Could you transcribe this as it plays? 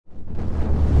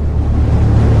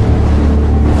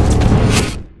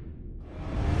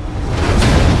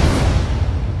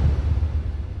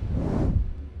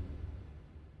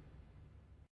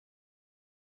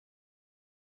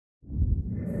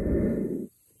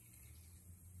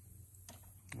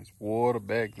Water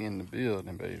back in the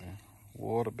building, baby.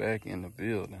 Water back in the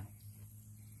building.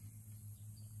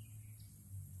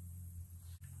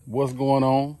 What's going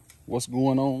on? What's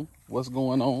going on? What's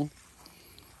going on?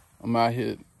 I'm out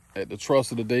here at the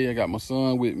truss of the day. I got my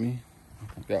son with me.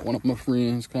 I got one of my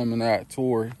friends coming out,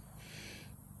 Tori.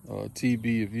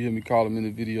 TB, if you hear me call him in the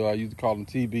video, I used to call him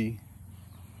TB.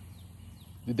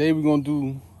 Today we're gonna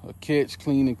do a catch,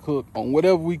 clean, and cook on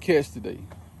whatever we catch today.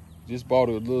 Just bought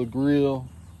a little grill.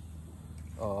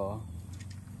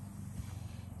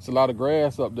 It's a lot of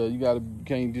grass up there. You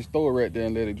can't just throw it right there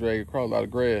and let it drag across. A lot of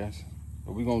grass.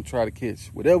 But we're gonna try to catch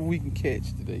whatever we can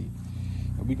catch today.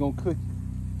 And we're gonna cook it.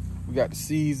 We got the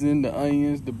seasoning, the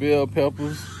onions, the bell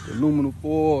peppers, the aluminum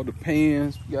foil, the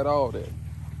pans. We got all that.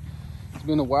 It's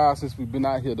been a while since we've been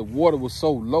out here. The water was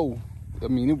so low. I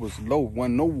mean, it was low.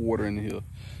 Wasn't no water in here.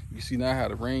 You see now how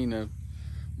the rain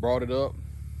brought it up.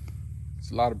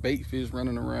 It's a lot of bait fish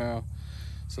running around.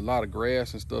 It's a lot of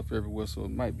grass and stuff everywhere, so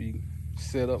it might be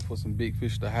set up for some big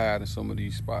fish to hide in some of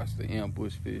these spots, the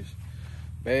ambush fish.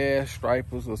 Bass,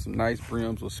 stripers, or some nice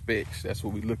brims or specks. That's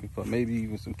what we're looking for. Maybe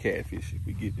even some catfish if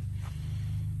we get it.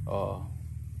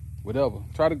 Whatever.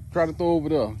 Try to throw over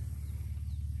there.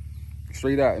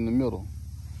 Straight out in the middle.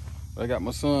 I got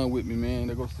my son with me, man.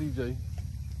 There goes CJ.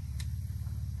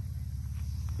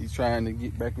 He's trying to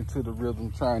get back into the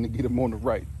rhythm, trying to get him on the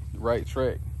right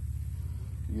track.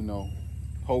 You know,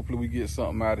 hopefully we get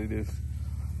something out of this.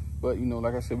 But, you know,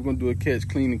 like I said, we're going to do a catch,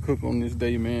 clean, and cook on this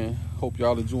day, man. Hope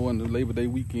y'all enjoying the Labor Day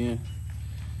weekend.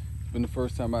 It's been the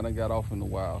first time I done got off in a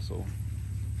while, so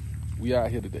we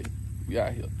out here today. We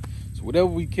out here. So whatever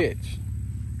we catch,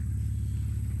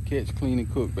 clean,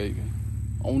 and cook, baby.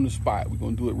 On the spot. We're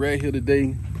going to do it right here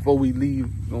today. Before we leave,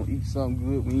 we're going to eat something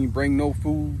good. We ain't bring no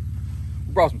food.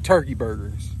 We brought some turkey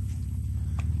burgers.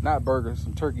 Not burgers,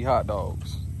 some turkey hot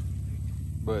dogs.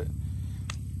 But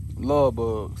love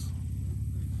bugs.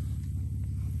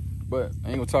 But I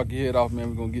ain't gonna talk your head off,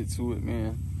 man. We're gonna get to it,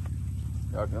 man.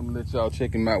 I'm gonna let y'all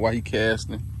check him out while he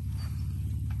casting.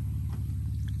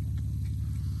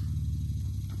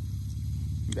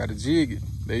 You gotta jig it.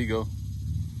 There you go.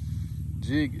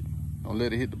 Jig it. Don't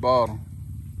let it hit the bottom.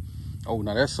 Oh,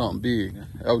 now that's something big.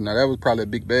 Oh, now that was probably a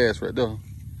big bass right there.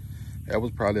 That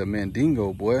was probably a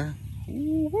mandingo, boy.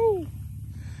 Woo-woo.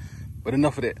 But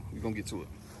enough of that. We're gonna get to it.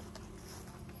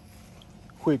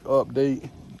 Quick update.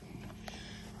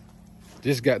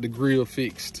 Just got the grill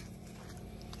fixed.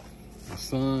 My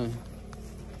son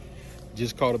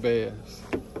just caught a bass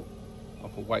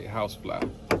off a white housefly.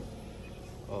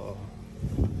 I'm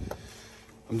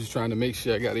just trying to make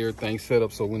sure I got everything set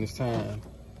up so when it's time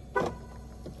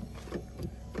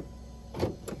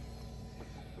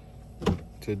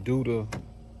to do the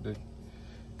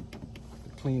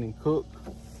clean and cook,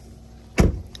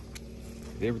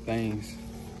 everything's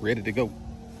ready to go.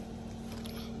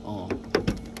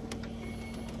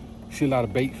 See a lot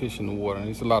of bait fish in the water, and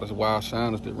there's a lot of wild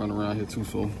shiners that run around here too,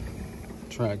 so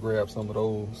try and grab some of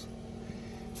those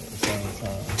at the same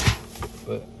time.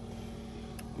 But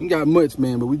we ain't got much,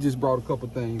 man, but we just brought a couple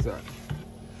things out.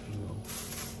 You know,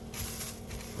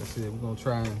 that's it. We're gonna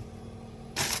try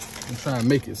and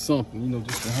make it something, you know,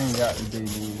 just to hang out today,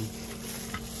 man.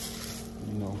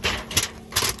 You know,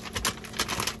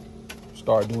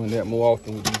 start doing that more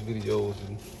often with these videos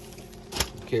and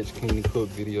catch, clean, and cook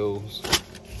videos.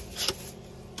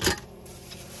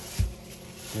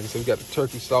 Like I said, we got the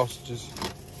turkey sausages,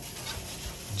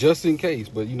 just in case.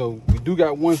 But, you know, we do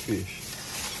got one fish.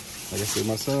 Like I said,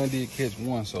 my son did catch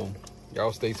one, so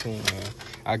y'all stay tuned, man.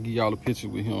 I'll give y'all a picture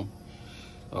with him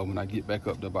when I get back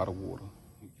up there by the water.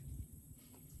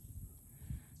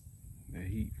 That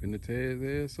heat finna tear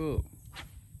his ass up.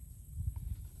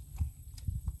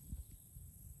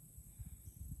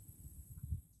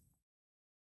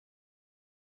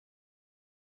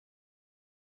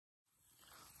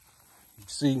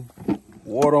 See,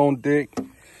 water on deck,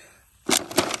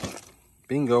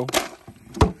 bingo,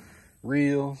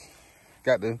 reels,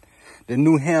 got the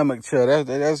new hammock chair. I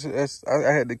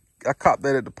copped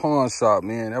that at the pawn shop,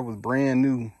 man. That was brand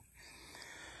new.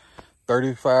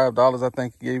 $35, I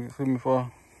think he gave it for me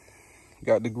for.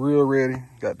 Got the grill ready,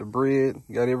 got the bread,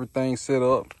 got everything set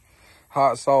up.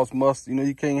 Hot sauce, mustard. You know,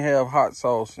 you can't have hot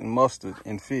sauce and mustard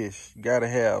and fish. You gotta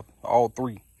have all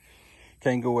three.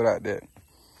 Can't go without that.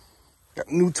 Got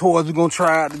new toys we're gonna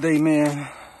try out today, man.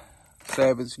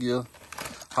 Savage gear.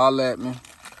 Holla at me.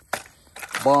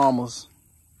 Bombers.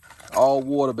 All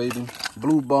water, baby.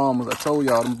 Blue bombers. I told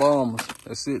y'all, them bombers.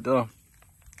 That's it, though.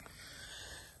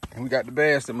 And we got the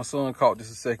bass that my son caught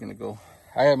just a second ago.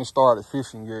 I haven't started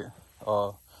fishing yet,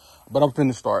 but I'm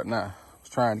finna start now. I was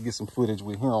trying to get some footage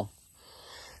with him.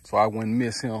 so I wouldn't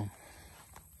miss him.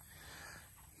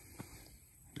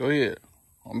 Go ahead.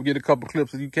 I'm gonna get a couple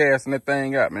clips of you casting that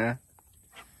thing out, man.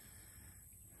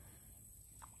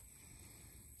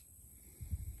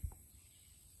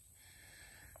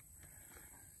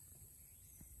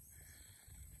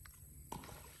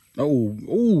 Oh,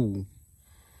 ooh.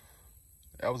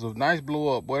 That was a nice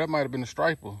blow up, boy. That might have been a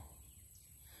striper.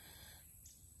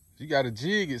 You gotta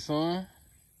jig it, son.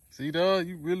 See that?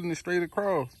 You reeling it straight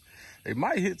across. They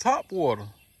might hit top water.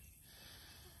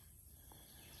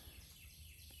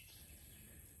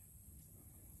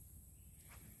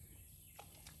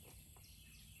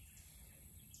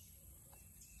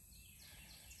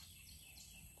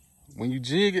 When you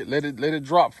jig it, let it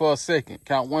drop for a second.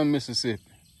 Count 1 Mississippi.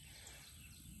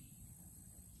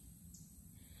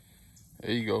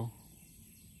 There you go.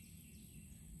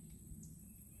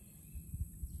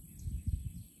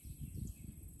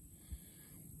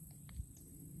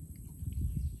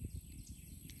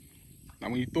 Now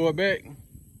when you throw it back,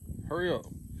 hurry up.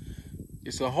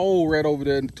 It's a hole right over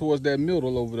there towards that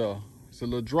middle over there. It's a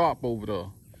little drop over there.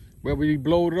 Wherever you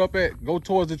blow it up at, go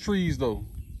towards the trees though.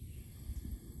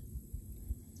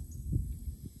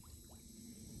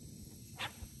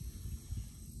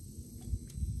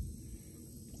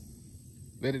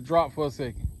 Let it drop for a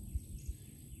second.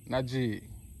 Now jig.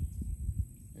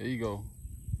 There you go.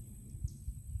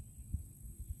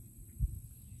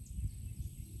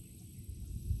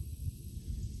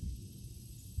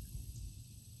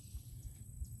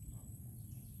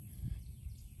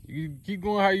 You keep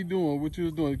going how you doing, what you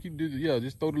was doing. Keep doing, yeah,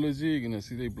 just throw the little jig in there.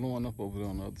 See, they blowing up over there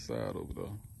on the other side over there.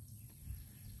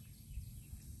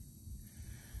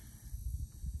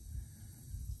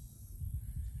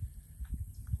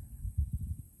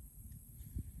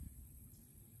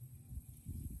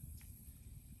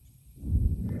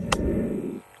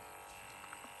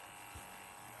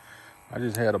 I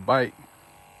just had a bite.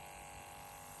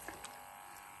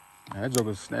 That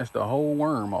joker snatched the whole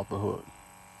worm off the hook.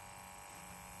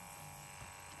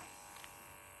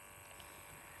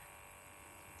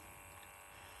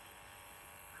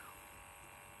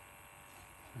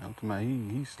 I'm talking about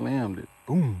he slammed it.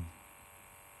 Boom.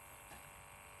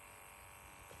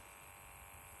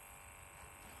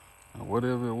 Now,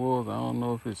 whatever it was, I don't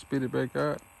know if it spit it back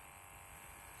out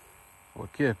or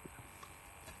kept it.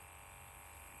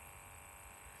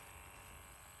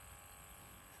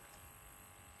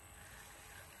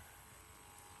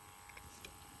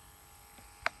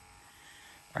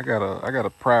 I got a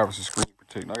privacy screen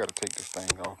protector. I gotta take this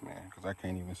thing off, man, because I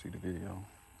can't even see the video.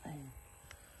 Dang.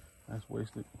 That's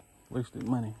wasted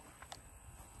money.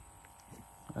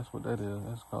 That's what that is.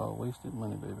 That's called wasted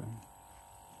money, baby.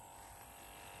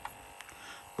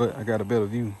 But I got a better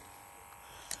view.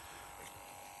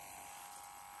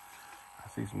 I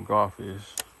see some garfish.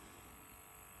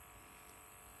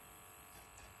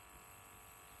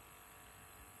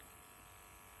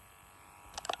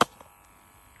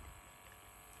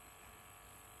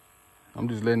 I'm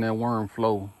just letting that worm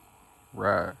flow,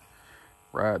 ride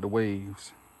the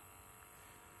waves.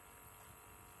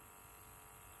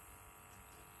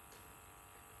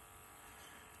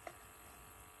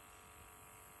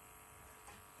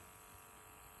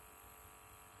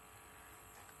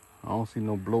 I don't see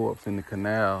no blow-ups in the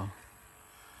canal.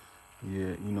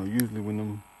 Yeah, you know, usually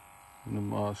when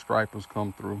them stripers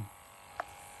come through,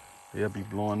 they'll be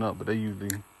blowing up, but they usually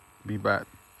be back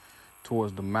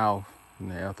towards the mouth in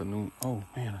the afternoon. Oh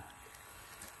man,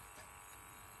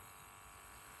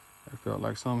 I felt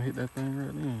like something hit that thing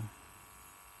right then.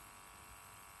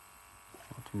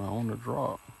 On the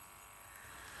drop.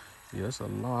 Yeah, it's a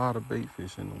lot of bait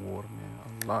fish in the water,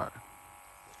 man. A lot.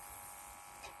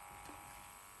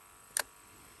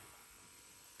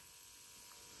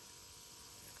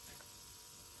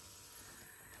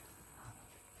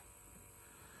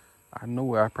 I know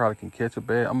where I probably can catch a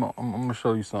bass. I'm gonna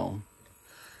show you something.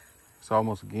 It's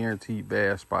almost a guaranteed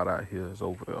bass spot out here. It's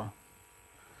over there.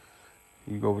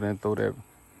 You go over there and throw that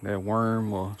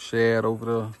worm or shad over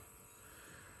there.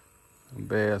 And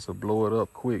bass will blow it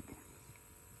up quick.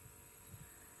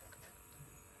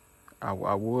 I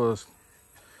was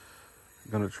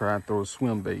gonna try and throw a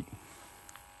swim bait,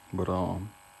 but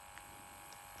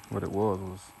what it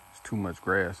was too much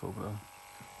grass over there.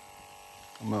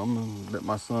 I'm gonna let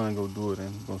my son go do it,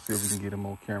 and we're gonna see if we can get him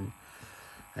on camera.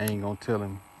 I ain't gonna tell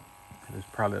him. There's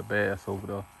probably a bass over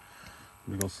there.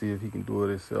 We're gonna see if he can do it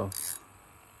himself.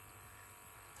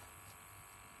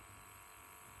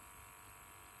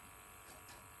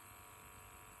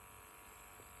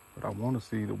 But I want to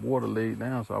see the water laid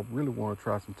down, so I really want to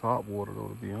try some top water, though,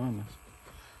 to be honest.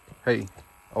 Hey,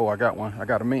 oh, I got one. I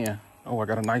got a man. Oh, I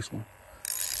got a nice one.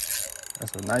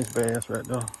 That's a nice bass right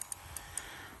there.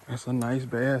 That's a nice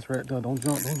bass right there. Don't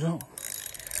jump, don't jump.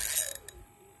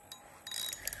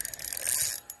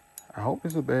 I hope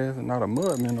it's a bass and not a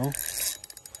mudman though.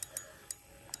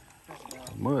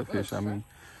 A mudfish, I mean.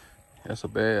 That's a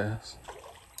bass.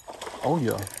 Oh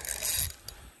yeah.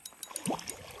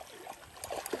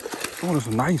 Oh, that's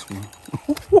a nice one.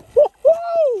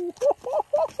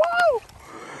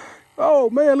 Oh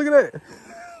man, look at that.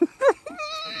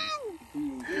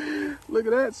 Look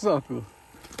at that sucker.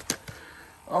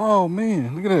 Oh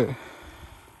man, look at that.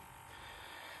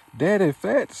 Daddy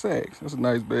fat sacks. That's a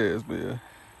nice bass, man.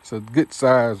 It's a good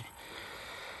size.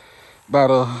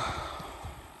 About a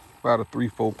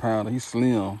 3-4 pounder. He's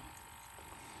slim.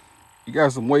 He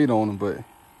got some weight on him, but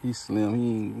he's slim.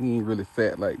 He ain't really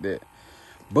fat like that.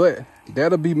 But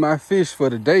that'll be my fish for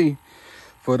the day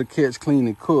for the catch, clean,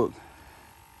 and cook.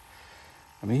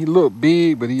 I mean, he look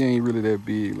big, but he ain't really that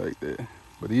big like that.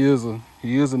 But he is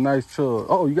a nice chub.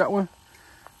 Oh, you got one?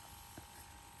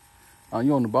 Oh,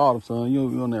 you on the bottom, son.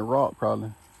 You on that rock,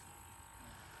 probably.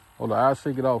 Hold on, I'll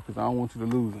shake it off because I don't want you to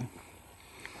lose it.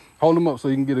 Hold him up so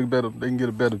you can get a better, they can get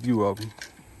a better view of him.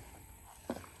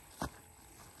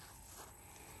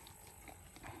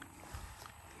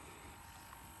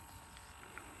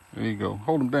 There you go.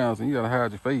 Hold him down, so you gotta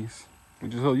hide your face. You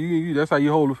just hold, that's how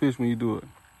you hold the fish when you do it.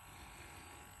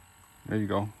 There you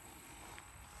go.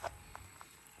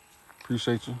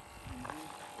 Appreciate you.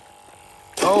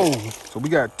 Oh, so we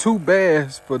got 2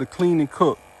 bass for the clean and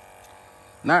cook.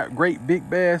 Not great big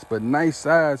bass, but nice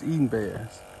size eating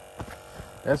bass.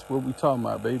 That's what we talking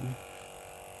about, baby.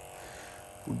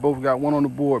 We both got one on the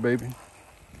board, baby.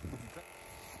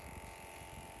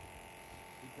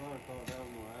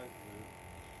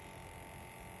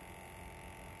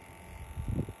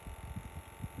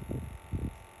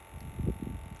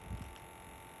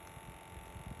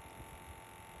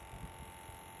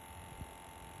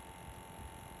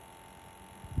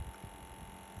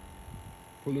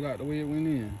 Pull it out the way it went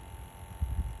in.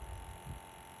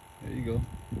 There you go.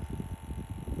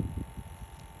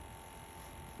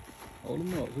 Hold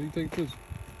them up so you take a picture.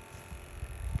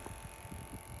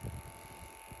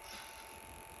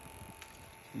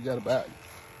 We got about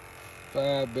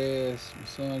 5 bass. My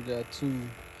son got 2.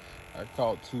 I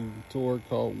caught 2. Tori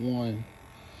caught 1.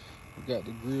 We got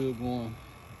the grill going.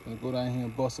 Gonna go down here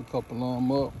and bust a couple of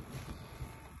them up.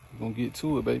 We're gonna get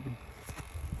to it, baby.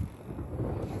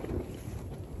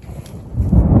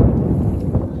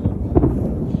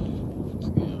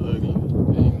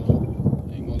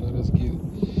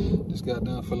 Got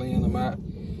done filleting them out,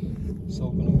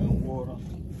 soaking them in water,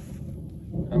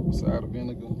 apple cider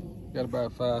vinegar. Got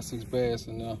about 5-6 bass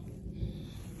in there.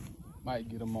 Might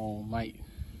get them on, might.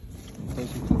 Take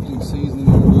some complete seasoning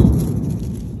on them.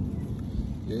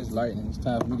 Yeah, it's lightning. It's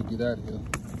time for me to get out of here.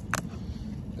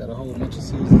 Got a whole bunch of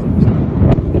seasoning.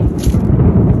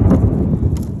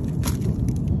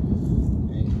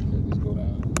 Let this go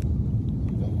down.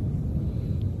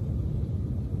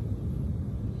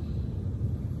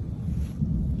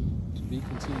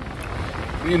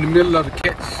 We in the middle of the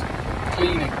catch,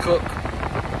 clean and cook.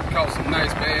 Caught some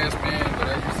nice bass, man, but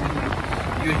as you see,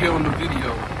 you'll hear on the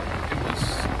video, it was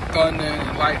thunder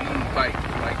and lightning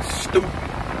like stupid.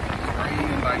 It's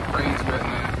raining like crazy right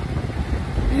now.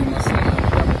 Me and my son,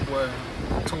 got my boy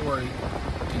Tori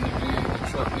in the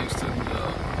truck next to me.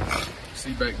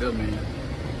 See back there, man.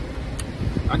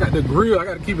 I got the grill, I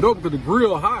got to keep it open because the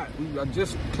grill hot. I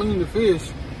just cleaned the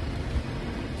fish.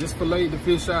 Just filleted the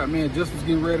fish out, man. Just was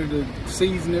getting ready to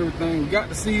season everything. We got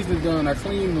the seasoning done. I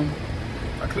cleaned them.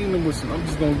 I cleaned them with some, I'm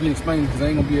just gonna be explaining because I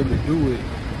ain't gonna be able to do it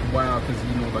while, because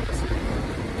you know, like I said,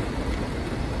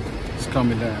 it's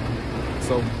coming down.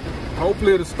 So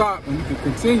hopefully it'll stop and we can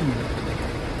continue.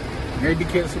 Maybe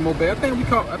catch some more bass. I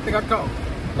think I caught.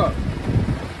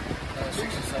 6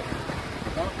 or 7.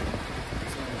 Huh?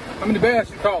 How many bass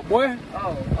you caught, boy?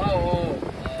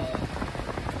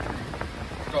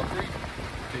 Caught 3.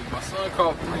 Okay, my son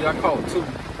caught 3. I caught 2. I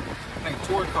think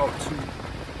Tori caught 2.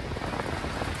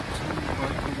 Well,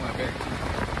 he went back 2.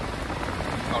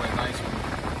 He caught a nice one.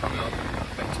 I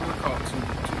think Tori caught 2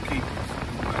 keepers.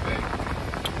 He went back.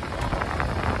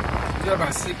 He got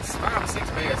about 5 or 6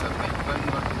 bass, I think.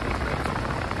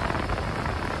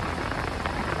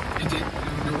 It did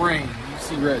the rain. You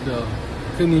see right there.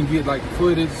 Couldn't even get like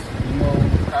footage, you know.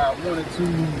 I wanted to,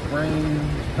 rain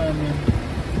coming.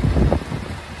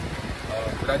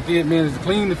 But I did manage to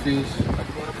clean the fish. I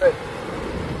can go to bed.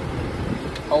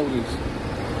 Hold this.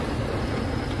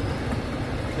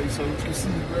 Okay, so you can see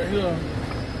right here.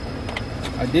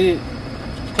 I did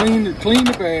clean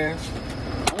the bass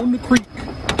on the creek.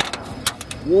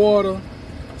 Water,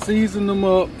 Season them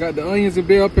up. Got the onions and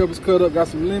bell peppers cut up. Got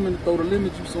some lemon to throw the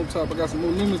lemon juice on top. I got some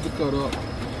more lemons to cut up.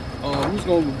 We're just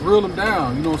gonna grill them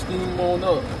down. You know, steam them on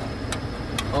up.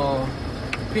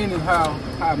 Depending how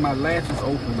my latches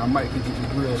open, I might get the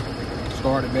grill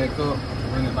started back up,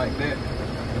 bring it like that.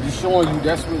 I'm just showing you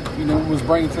that's what, you know, we was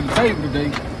bringing to the table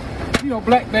today. You know,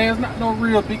 black bass, not no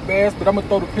real big bass, but I'm gonna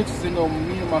throw the pictures in there.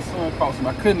 Me and my son caught some.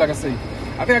 I couldn't, like I say,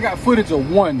 I think I got footage of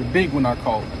one, the big one I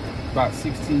caught, about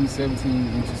 16,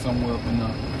 17 inches somewhere up in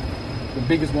the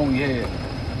biggest one we had.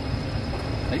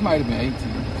 He might have been 18.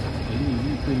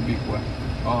 He's a pretty big boy.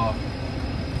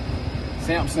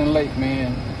 Sampson Lake,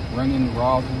 man, running in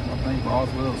Roswell, I think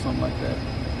Roswell or something like that.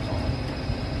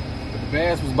 But the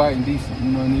bass was biting decent,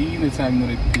 you know, in the evening time, you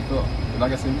know, they pick up. But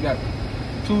like I said, we got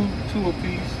two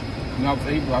apiece. And I was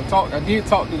able, I did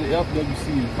talk to the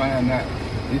FWC to find out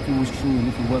if it was true and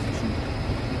if it wasn't true.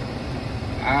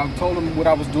 I told them what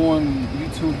I was doing,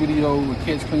 YouTube video with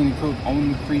catch, clean, and cook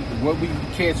on the creek, what we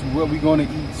catch, what we gonna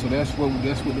eat. So that's what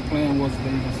the plan was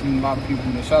today. I've seen a lot of people,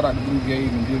 you know, shout out to Blue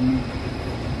Gave and give me.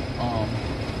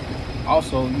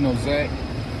 Also, you know, Zach,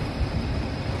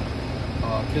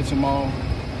 Catch 'em All,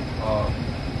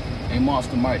 and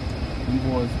Monster Mike. Them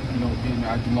boys, you know, did me.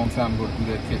 I did a long time ago to do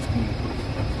that catch, clean, and cook.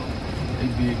 They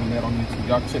big on that on YouTube.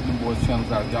 Y'all check them boys'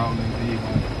 channels out. Y'all ain't big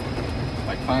on it.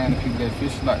 Like finding people that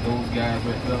fish like those guys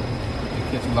right there. They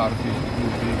catch a lot of fish. They do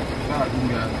big. Shout out to them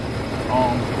guys.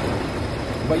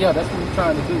 But yeah, that's what we're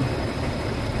trying to do.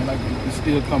 And like it's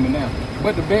still coming out.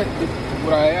 But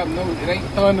what I have noticed, it ain't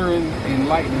thundering and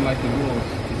lightning like it was.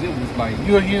 Cause it was like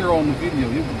you'll hear on the video.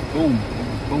 It was boom. It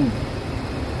was boom.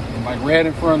 And like right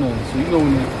in front of us. So you know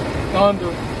when the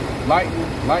thunder, lightning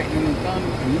and thunder.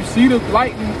 When you see the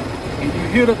lightning and you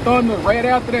hear the thunder right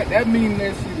after that, that means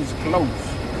that shit is close.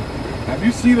 Now, if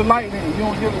you see the lightning and you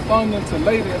don't hear the thunder until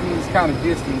later, that means it's kind of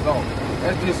distance off.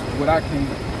 That's just what I can.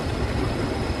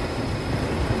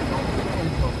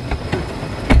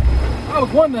 I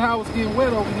was wondering how it was getting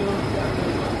wet over here.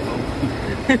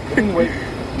 Anyway, me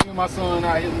and my son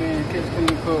out here, man, catch, clean,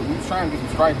 and cook. We was trying to get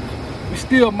some stripers. We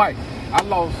still might. I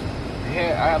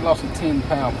had lost a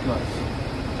 10-pound plus.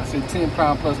 I said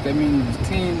 10-pound plus, that means it was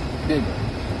 10 bigger.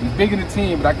 He's bigger than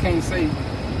 10, but I can't say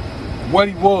what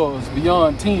he was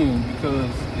beyond 10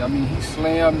 because, I mean, he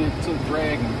slammed it, took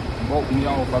drag, and broke me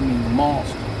off. I mean,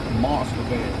 monster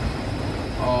bass.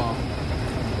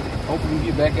 Hopefully we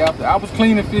get back out there. I was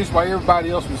cleaning fish while everybody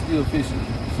else was still fishing. You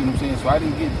see what I'm saying? So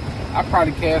I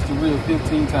probably cast the reel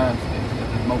 15 times today at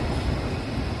the most.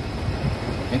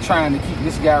 And trying to keep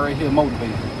this guy right here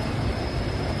motivated.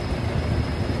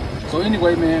 So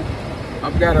anyway, man, by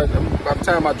the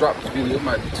time I drop this video, it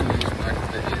might be 2 weeks when I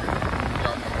get that edit.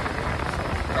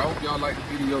 But I hope y'all like the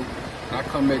video. And I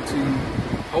come back to you,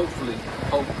 hopefully,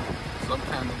 some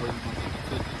kind of way we can get the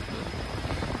cookies.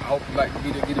 I hope you like the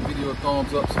video. Give the video a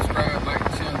thumbs up, subscribe, like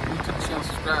the channel, new to the channel,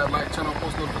 subscribe, like, turn on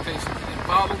post notifications, and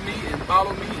follow me, and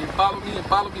follow me, and follow me, and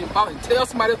follow me, and follow me. And tell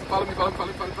somebody else to follow me, follow me.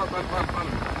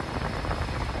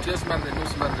 Tell somebody that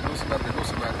knows somebody that knows somebody that knows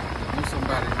somebody that knows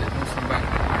somebody that knows somebody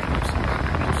that knows somebody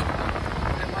that knows somebody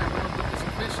that might want to look at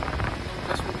some fishing. You know,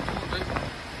 that's what we're doing, baby.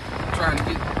 I'm trying to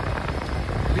get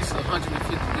at least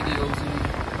 150 videos in.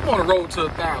 I'm on the road to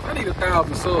 1,000. I need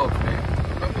 1,000 subs, man.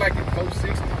 I'm like at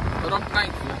 460, but I'm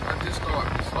thankful. I just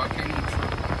started, so I can't even trip.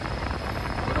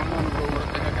 But I'm on the road.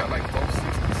 I think I got like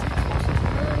 466,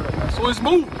 469 right now. So it's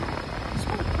moving. It's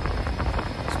moving.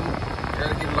 It's moving.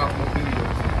 Gotta get a lot more videos.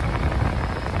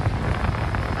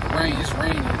 It's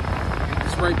raining.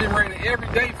 It's been raining every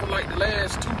day for like the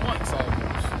last 2 months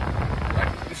almost.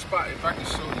 Like this spot, if I can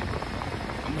show you,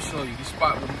 I'm gonna show you this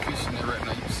spot where we're fishing at right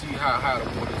now. You can see how high the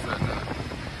water is right now.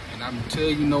 And I'm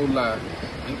telling you no lie,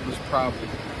 it was probably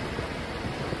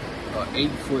an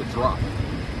 8-foot drop.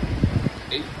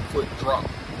 8-foot drop.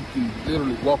 You can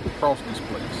literally walk across this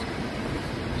place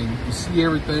and you can see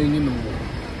everything in the water.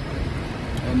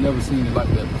 I've never seen it like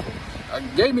that before. I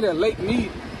gave me that Lake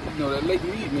Mead. You know, that Lake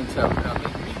Mead mentality. Now,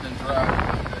 Lake Mead done dry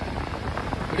like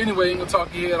that. But anyway, ain't gonna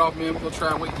talk your head off, man. We're gonna try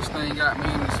and wait this thing out,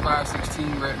 man. It's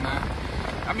 5:16 right now.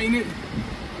 I mean,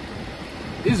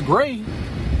 it's gray.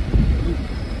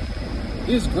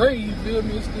 It's gray, you feel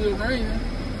me? It's still raining.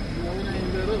 You know, it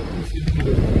ain't let up.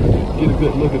 Get a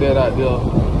good look at that out there.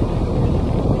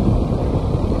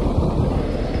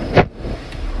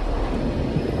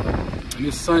 And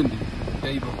it's Sunday, the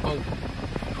day before.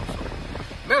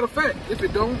 Matter of fact, if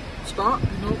it don't stop,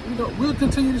 we'll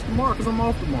continue this tomorrow because I'm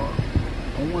off tomorrow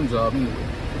on one job anyway.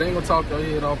 But I ain't gonna talk your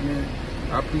head off, man.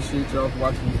 I appreciate y'all for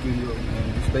watching this video,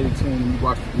 man. Stay tuned when you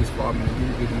watch this far, man. Give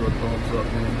the video a thumbs up,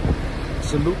 man.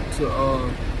 Salute to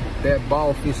that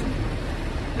ball fishing.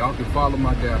 Y'all can follow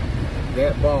my guy.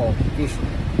 that bald officially.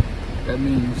 That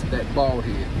means that bald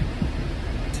head.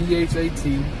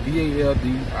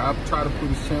 THATBALD. I'll try to put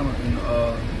his channel in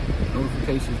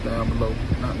notifications down below.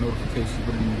 Not notifications,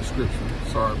 but in the description.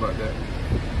 Sorry about that.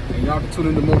 And y'all can tune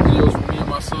into more videos from me and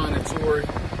my son and Tori.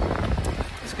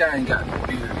 This guy ain't got no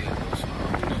beard yet, though, so,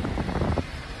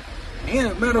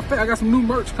 And matter of fact, I got some new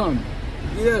merch coming.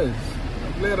 Yes,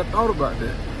 I'm glad I thought about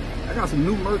that. I got some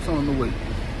new merch on the way.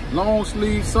 Long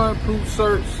sleeve, sunproof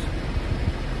shirts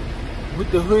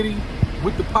with the hoodie,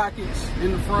 with the pockets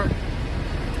in the front.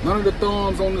 None of the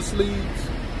thumbs on the sleeves.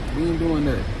 We ain't doing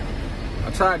that.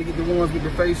 I tried to get the ones with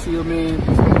the face shield, man. I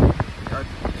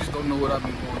just don't know what I've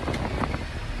been going through.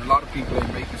 And a lot of people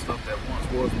ain't making stuff that once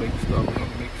was making stuff. They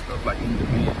ain't making stuff like in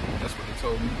demand. That's what they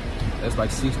told me. That's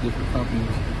like 6 different companies.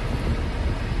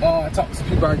 I talked to some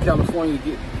people out in California to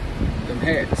get them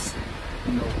hats.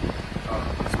 You know,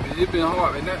 it's been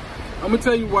hard. And I'm gonna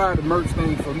tell you why the merch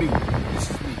thing for me. This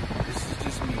is me. This is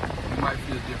just me. You might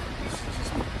feel different. This is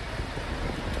just me.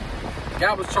 The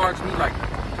guy was charging me like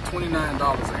 $29 a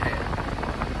hat.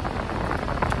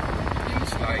 And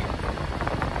it's like,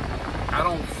 I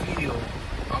don't feel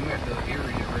I'm at the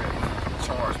area where I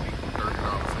charge people $30 a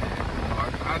hat. You know,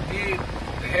 I did,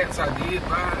 the hats I did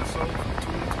buy and sold for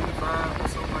 $20, $25 or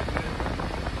something like that.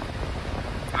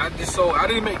 I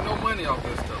didn't make no money off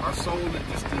that stuff. I sold it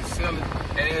just to sell it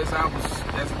as it was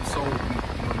sold to me. You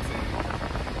know what I'm saying?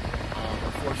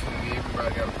 Unfortunately,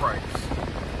 everybody got a price.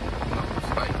 You know,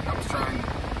 it's like I was trying to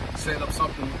set up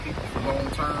something with people for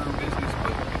long-term business,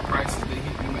 but the prices they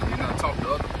hit me with, and I talk to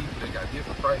other people that got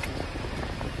different prices.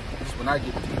 Just when I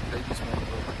get to people, they just want to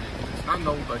go ridiculous. And I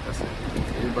know, like I said,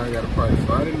 everybody got a price,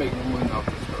 so I didn't make no money off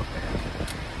this stuff, man.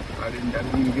 I didn't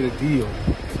even get a deal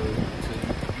to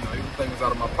you know, everything was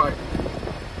out of my pocket.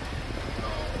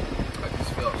 I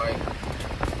just felt like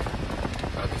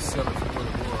I just sell it for what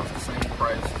it was, the same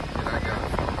price that I got it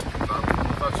for.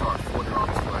 If I charge $40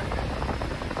 for like that,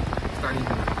 it's not even,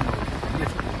 you know,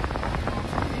 significant. You know what I'm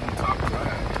saying? Even top of the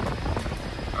line.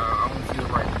 I don't feel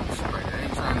right with this shit right there. I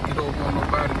ain't trying to get over on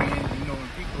nobody, man. You know, when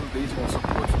people, they just want to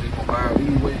support you, they gonna buy it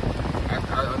anyway. I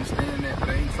understand that, but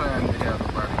I ain't trying to have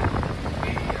nobody,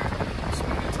 hey, I gotta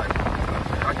spend that type of money like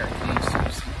that. I got kids too.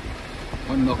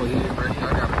 One knucklehead right here, I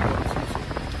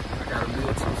got a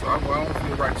little too, so I don't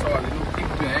feel right charging. You know,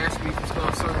 people been asking me for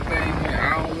stuff, certain things, man.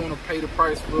 I don't want to pay the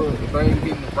price for it. If I ain't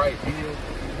getting the right deal,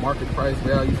 market price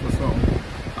value for something,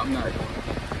 I'm not going to get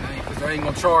it. Because I ain't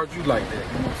going to charge you like that,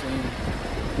 you know what I'm saying?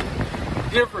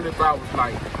 Different if I was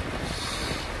like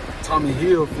Tommy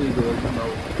Hilfiger, you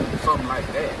know, something like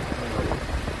that, you know.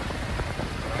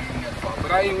 But I ain't that far.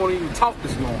 But I ain't want to even talk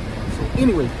this long, man. So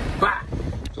anyway, bye.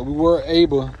 So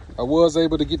I was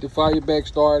able to get the fire back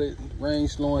started. Rain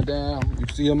slowing down. You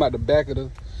see them at the back of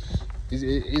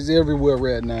it's everywhere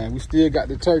right now. We still got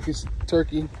the turkey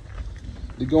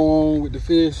to go on with the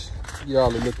fish.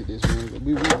 Y'all look at this, man.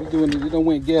 We doing it. We don't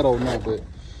went ghetto now, but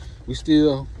we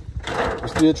still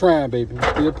trying, baby. We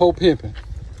still pimping.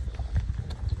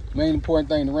 Main important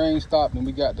thing, the rain stopped and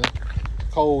we got the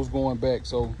coals going back,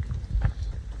 so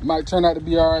it might turn out to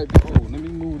be all right. Oh, let me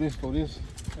move this for this.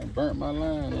 I burnt my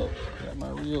line up. Got my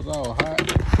reels all hot.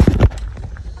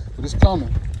 But it's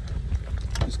coming.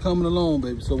 It's coming along,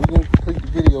 baby. So we're gonna complete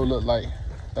the video look like.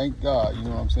 Thank God, you know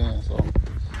what I'm saying? So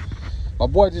my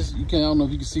boy I don't know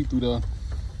if you can see through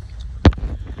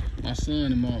my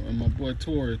son and my boy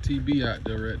Tori, TB out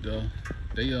there at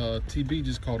TB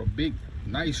just caught a big,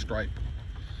 nice striper.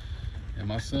 And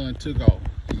my son took off.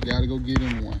 He gotta go get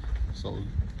him one. So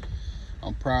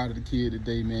I'm proud of the kid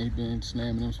today, man. He been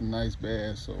slamming him some nice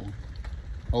bass. So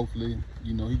hopefully,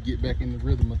 you know, he get back in the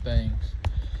rhythm of things.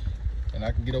 And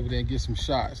I can get over there and get some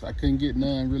shots. I couldn't get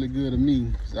none really good of me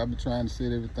because I've been trying to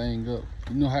set everything up.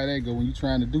 You know how that go when you're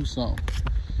trying to do something.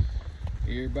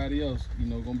 Everybody else, you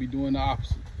know, gonna be doing the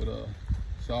opposite. But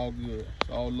it's all good. It's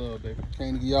all love, baby.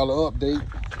 Came to give y'all an update.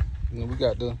 You know, we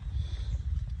got the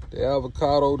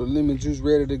avocado, the lemon juice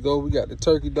ready to go. We got the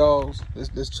turkey dogs.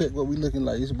 Let's check what we looking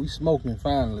like. We smoking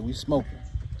finally. We smoking.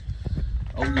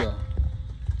 Oh yeah.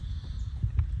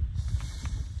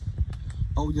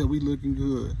 Oh yeah, we looking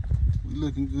good. We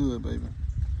looking good, baby.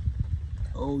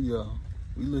 Oh yeah,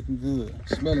 we looking good.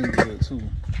 Smelling good too.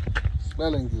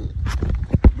 Smelling good.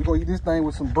 We gonna eat this thing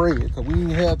with some bread because we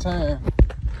didn't have time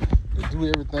to do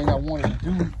everything I wanted to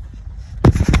do.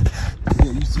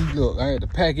 Yeah, you see, look, I had to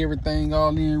pack everything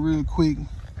all in real quick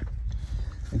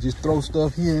and just throw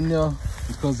stuff here and there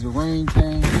because the rain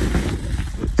came.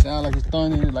 Sound like it's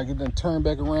thundering, like it done turned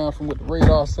back around from what the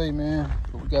radar say, man.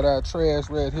 But we got our trash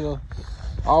right here.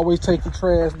 Always take your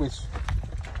trash with you.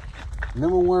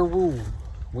 Number one rule,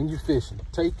 when you fishing.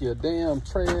 Take your damn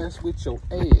trash with your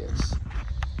ass.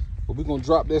 But we're gonna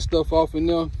drop that stuff off in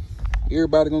there.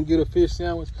 Everybody gonna get a fish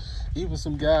sandwich. Even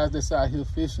some guys that's out here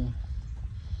fishing,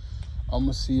 I'm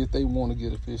gonna see if they want to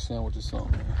get a fish sandwich or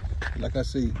something, man. Like I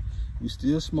say, we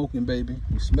still smoking, baby.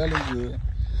 We smelling good.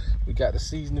 We got the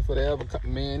seasoning for the avocado.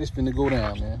 Man, it's finna go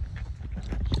down, man.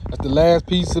 That's the last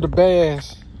piece of the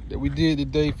bass that we did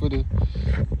today for the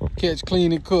catch,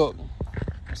 clean, and cook.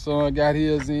 Son got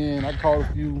his in. I caught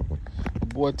a few. My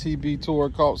boy TB Tor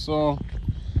caught some.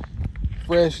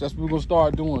 Fresh. That's what we're gonna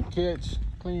start doing. Catch,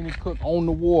 clean, and cook on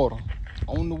the water.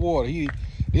 On the water.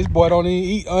 This boy don't even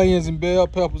eat onions and bell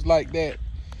peppers like that.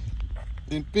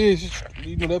 And fish,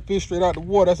 you know, that fish straight out the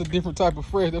water, that's a different type of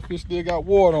fresh. That fish still got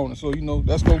water on it. So, you know,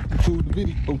 that's gonna conclude the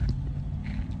video.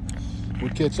 We'll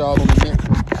catch y'all on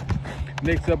the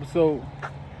next episode.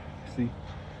 See,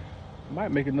 I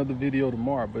might make another video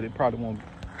tomorrow, but it probably won't.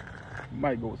 We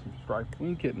might go with some stripers. We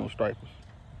ain't catch no stripers.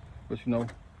 But you know,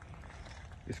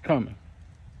 it's coming.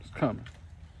 It's coming.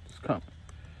 It's coming.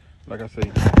 Like I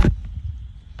say,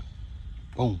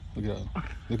 boom, look at that.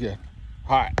 Look at that.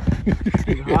 Hot.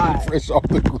 Hot. Fresh off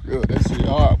the grill. That shit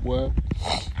hot, boy.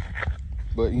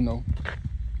 But you know,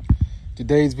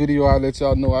 today's video, I'll let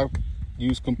y'all know I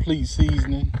use complete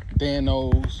seasoning,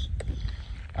 Danos.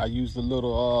 I used a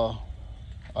little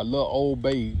Old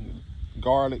Bay,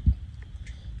 garlic,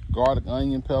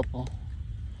 onion, pepper,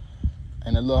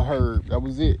 and a little herb. That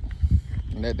was it.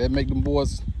 And that make them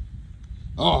boys,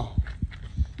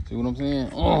 see what I'm saying?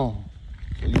 So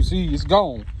you see, it's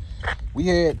gone. We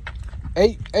had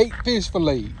eight fish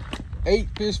filleted. 8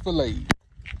 fish filleted.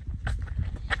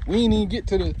 We didn't even get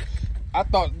to the, I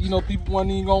thought, you know, people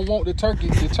wasn't even gonna want the turkey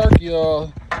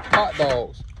hot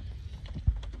dogs.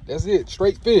 That's it,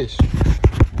 straight fish.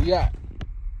 We out.